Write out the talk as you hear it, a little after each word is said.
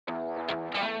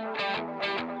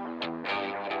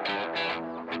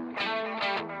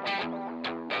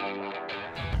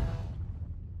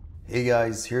Hey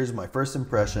guys, here's my first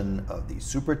impression of the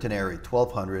Super Ténéré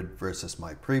 1200 versus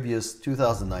my previous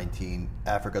 2019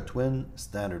 Africa Twin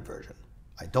standard version.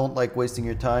 I don't like wasting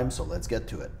your time, so let's get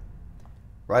to it.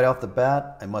 Right off the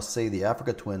bat, I must say the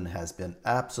Africa Twin has been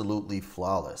absolutely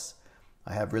flawless.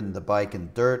 I have ridden the bike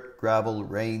in dirt, gravel,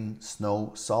 rain,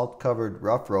 snow, salt-covered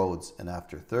rough roads, and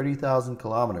after 30,000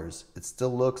 kilometers, it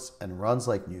still looks and runs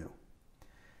like new.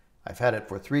 I've had it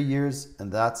for 3 years, and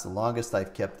that's the longest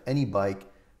I've kept any bike,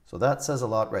 so that says a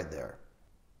lot right there.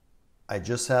 I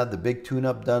just had the big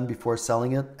tune-up done before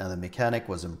selling it, and the mechanic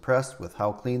was impressed with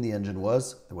how clean the engine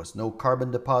was. There was no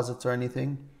carbon deposits or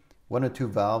anything. 1 or 2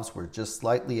 valves were just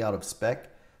slightly out of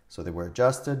spec, so they were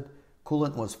adjusted.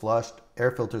 Coolant was flushed,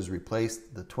 air filters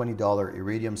replaced, the $20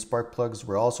 iridium spark plugs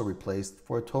were also replaced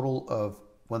for a total of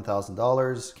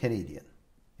 $1,000 Canadian.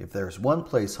 If there's one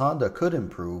place Honda could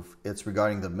improve, it's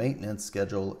regarding the maintenance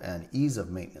schedule and ease of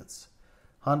maintenance.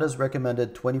 Honda's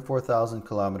recommended 24,000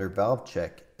 kilometer valve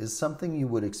check is something you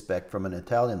would expect from an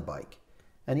Italian bike.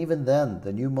 And even then,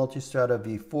 the new Multistrada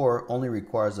V4 only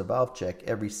requires a valve check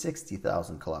every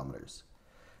 60,000 kilometers.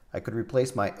 I could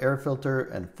replace my air filter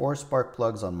and 4 spark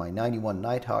plugs on my 91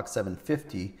 Nighthawk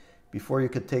 750 before you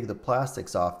could take the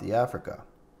plastics off the Africa.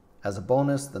 As a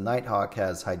bonus, the Nighthawk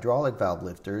has hydraulic valve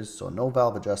lifters, so no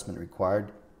valve adjustment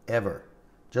required, ever.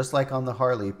 Just like on the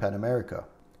Harley Pan America.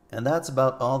 And that's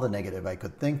about all the negative I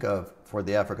could think of for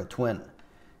the Africa Twin.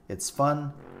 It's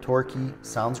fun, torquey,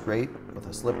 sounds great with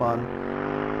a slip-on.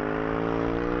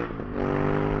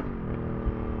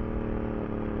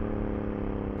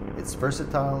 It's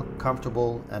versatile,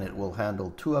 comfortable, and it will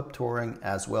handle 2-up touring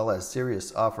as well as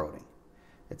serious off-roading.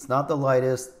 It's not the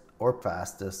lightest or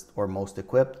fastest or most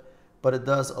equipped, but it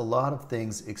does a lot of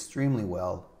things extremely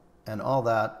well, and all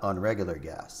that on regular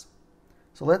gas.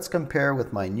 So let's compare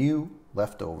with my new,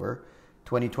 leftover,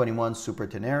 2021 Super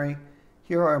Ténéré.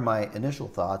 Here are my initial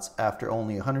thoughts after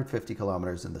only 150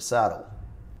 kilometers in the saddle.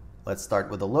 Let's start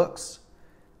with the looks.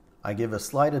 I give a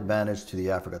slight advantage to the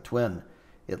Africa Twin.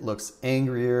 It looks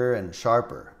angrier and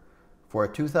sharper. For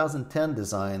a 2010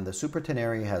 design, the Super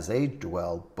Ténéré has aged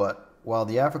well, but while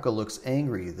the Africa looks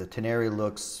angry, the Ténéré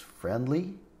looks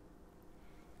friendly.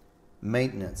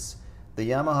 Maintenance. The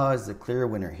Yamaha is the clear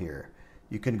winner here.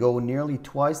 You can go nearly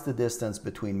twice the distance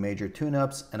between major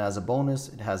tune-ups, and as a bonus,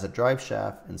 it has a drive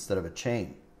shaft instead of a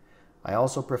chain. I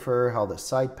also prefer how the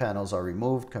side panels are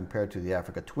removed compared to the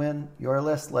Africa Twin. You are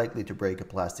less likely to break a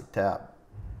plastic tab.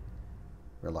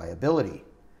 Reliability.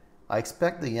 I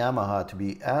expect the Yamaha to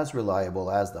be as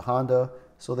reliable as the Honda,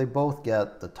 so they both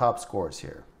get the top scores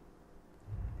here.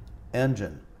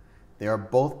 Engine. They are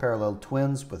both parallel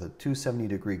twins with a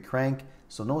 270-degree crank,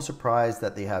 so no surprise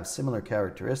that they have similar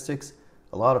characteristics,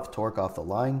 a lot of torque off the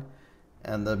line,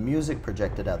 and the music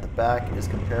projected at the back is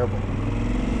comparable.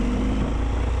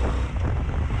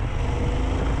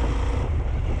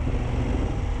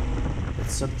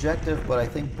 It's subjective, but I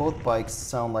think both bikes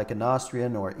sound like an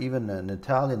Austrian or even an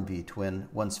Italian V-twin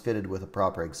once fitted with a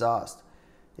proper exhaust.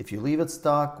 If you leave it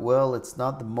stock, well, it's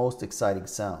not the most exciting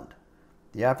sound.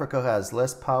 The Africa has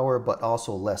less power but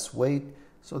also less weight,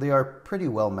 so they are pretty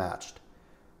well matched.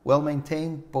 Well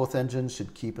maintained, both engines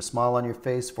should keep a smile on your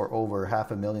face for over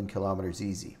 500,000 kilometers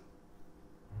easy.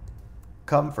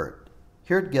 Comfort.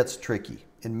 Here it gets tricky.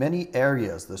 In many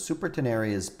areas, the Super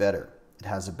Ténéré is better. It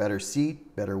has a better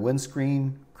seat, better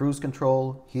windscreen, cruise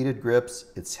control, heated grips,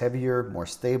 it's heavier, more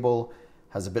stable,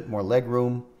 has a bit more leg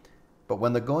room. But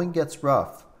when the going gets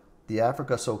rough, the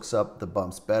Africa soaks up the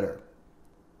bumps better.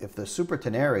 If the Super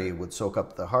Ténéré would soak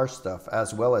up the harsh stuff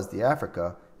as well as the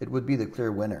Africa, it would be the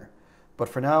clear winner. But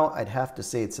for now, I'd have to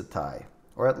say it's a tie,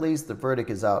 or at least the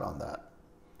verdict is out on that.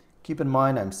 Keep in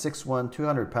mind I'm 6'1",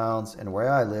 200 pounds, and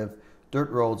where I live, dirt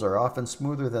roads are often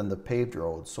smoother than the paved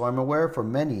roads, so I'm aware for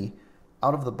many,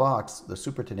 out of the box, the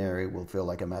Super Ténéré will feel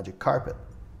like a magic carpet.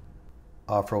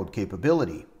 Off-road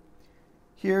capability.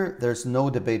 Here, there's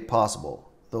no debate possible.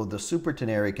 Though the Super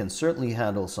Ténéré can certainly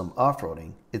handle some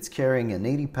off-roading, it's carrying an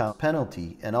 80-pound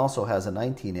penalty and also has a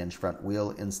 19-inch front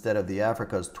wheel instead of the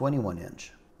Africa's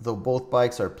 21-inch. Though both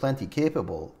bikes are plenty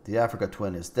capable, the Africa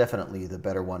Twin is definitely the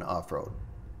better one off-road.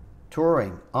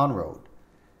 Touring on-road.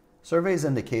 Surveys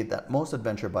indicate that most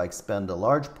adventure bikes spend a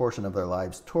large portion of their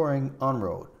lives touring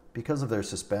on-road because of their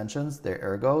suspensions, their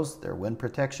ergos, their wind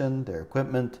protection, their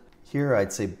equipment. Here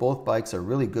I'd say both bikes are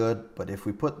really good, but if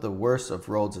we put the worst of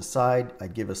roads aside,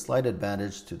 I'd give a slight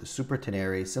advantage to the Super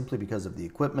Ténéré simply because of the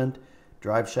equipment,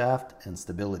 drive shaft, and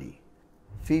stability.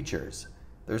 Features.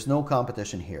 There's no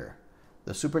competition here.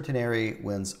 The Super Ténéré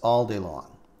wins all day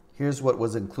long. Here's what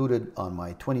was included on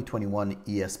my 2021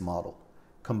 ES model.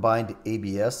 Combined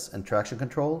ABS and traction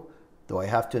control, though I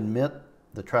have to admit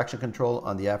The traction control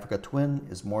on the Africa Twin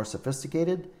is more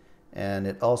sophisticated, and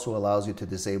it also allows you to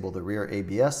disable the rear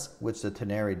ABS, which the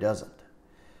Tenere doesn't.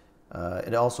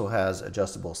 It also has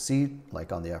adjustable seat,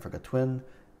 like on the Africa Twin,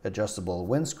 adjustable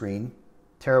windscreen,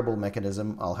 terrible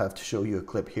mechanism, I'll have to show you a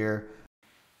clip here.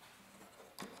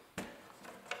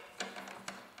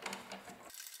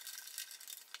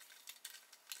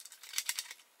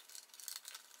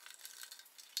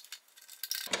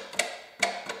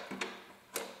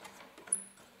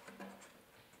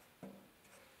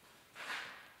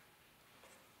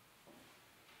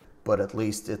 But at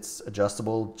least it's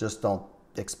adjustable. Just don't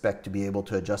expect to be able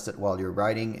to adjust it while you're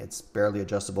riding. It's barely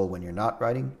adjustable when you're not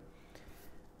riding.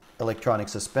 Electronic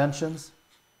suspensions.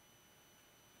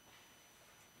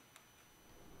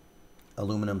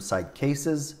 Aluminum side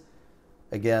cases.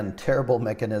 Again, terrible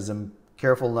mechanism.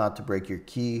 Careful not to break your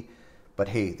key, but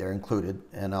hey, they're included,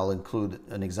 and I'll include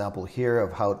an example here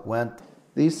of how it went.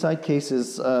 These side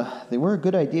cases, they were a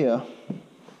good idea.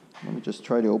 Let me just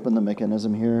try to open the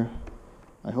mechanism here.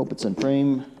 I hope it's in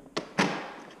frame.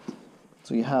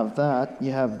 So you have that.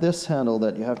 You have this handle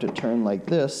that you have to turn like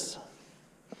this.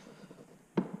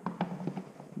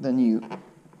 Then you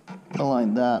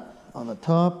align that on the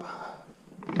top.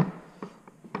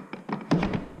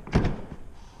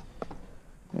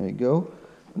 There you go.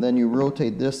 And then you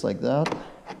rotate this like that.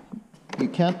 You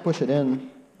can't push it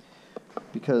in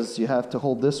because you have to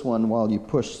hold this one while you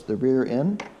push the rear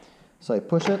in. So I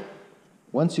push it.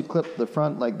 Once you clip the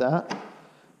front like that,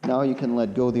 now you can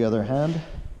let go the other hand.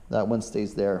 That one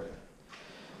stays there.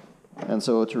 And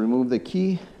so to remove the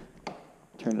key,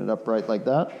 turn it upright like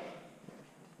that.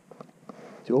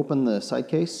 To open the side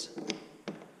case,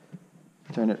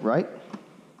 turn it right.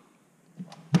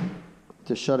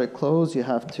 To shut it closed, you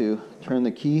have to turn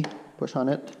the key, push on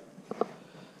it.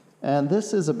 And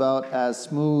this is about as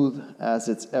smooth as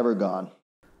it's ever gone.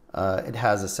 It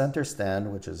has a center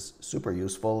stand, which is super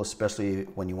useful, especially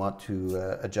when you want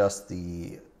to adjust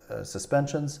the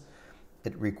suspensions.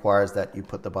 It requires that you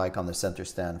put the bike on the center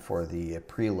stand for the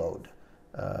preload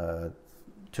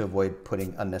to avoid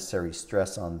putting unnecessary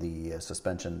stress on the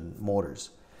suspension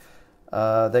motors.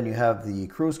 Then you have the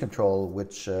cruise control,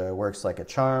 which works like a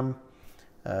charm.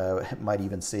 It might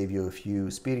even save you a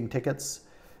few speeding tickets.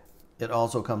 It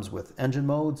also comes with engine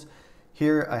modes.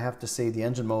 Here I have to say the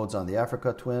engine modes on the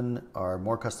Africa Twin are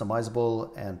more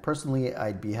customizable, and personally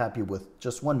I'd be happy with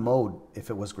just one mode if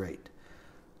it was great.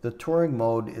 The touring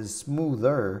mode is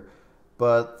smoother,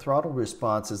 but throttle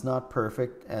response is not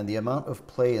perfect, and the amount of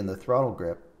play in the throttle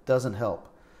grip doesn't help.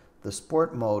 The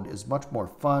sport mode is much more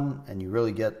fun, and you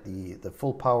really get the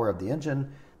full power of the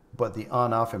engine, but the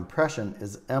on-off impression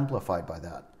is amplified by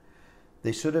that.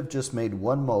 They should have just made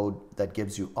one mode that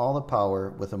gives you all the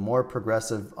power with a more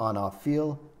progressive on-off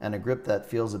feel and a grip that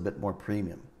feels a bit more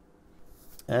premium.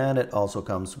 And it also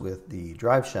comes with the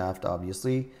drive shaft,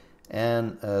 obviously,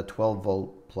 and a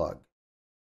 12-volt plug.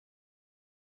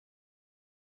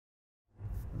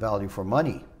 Value for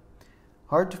money.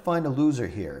 Hard to find a loser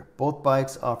here. Both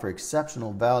bikes offer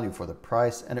exceptional value for the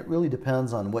price, and it really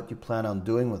depends on what you plan on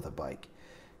doing with the bike.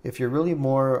 If you're really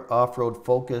more off-road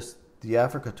focused, the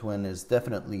Africa Twin is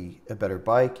definitely a better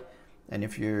bike, and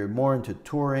if you're more into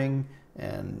touring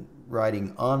and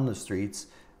riding on the streets,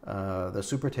 the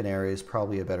Super Ténéré is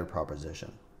probably a better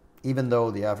proposition, even though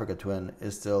the Africa Twin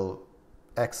is still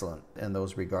excellent in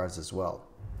those regards as well.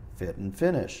 Fit and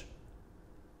finish.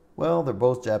 Well, they're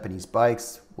both Japanese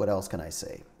bikes. What else can I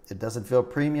say? It doesn't feel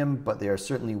premium, but they are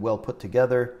certainly well put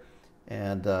together.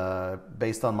 And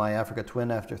based on my Africa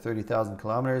Twin after 30,000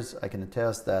 kilometers, I can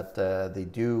attest that they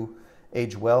do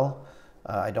age well.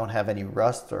 I don't have any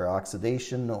rust or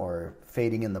oxidation or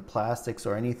fading in the plastics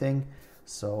or anything.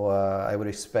 So I would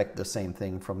expect the same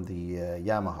thing from the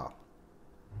Yamaha.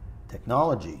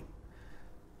 Technology.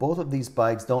 Both of these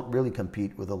bikes don't really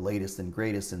compete with the latest and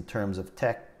greatest in terms of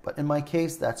tech, but in my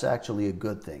case, that's actually a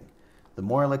good thing. The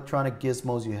more electronic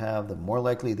gizmos you have, the more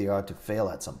likely they are to fail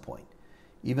at some point.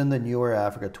 Even the newer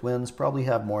Africa Twins probably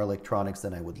have more electronics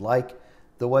than I would like,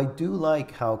 though I do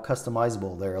like how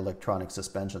customizable their electronic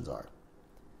suspensions are.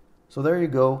 So there you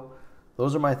go.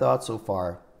 Those are my thoughts so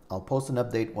far. I'll post an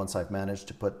update once I've managed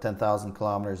to put 10,000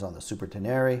 kilometers on the Super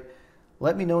Ténéré.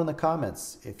 Let me know in the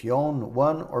comments if you own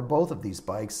one or both of these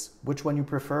bikes, which one you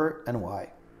prefer and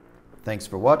why. Thanks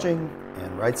for watching,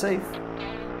 and ride safe!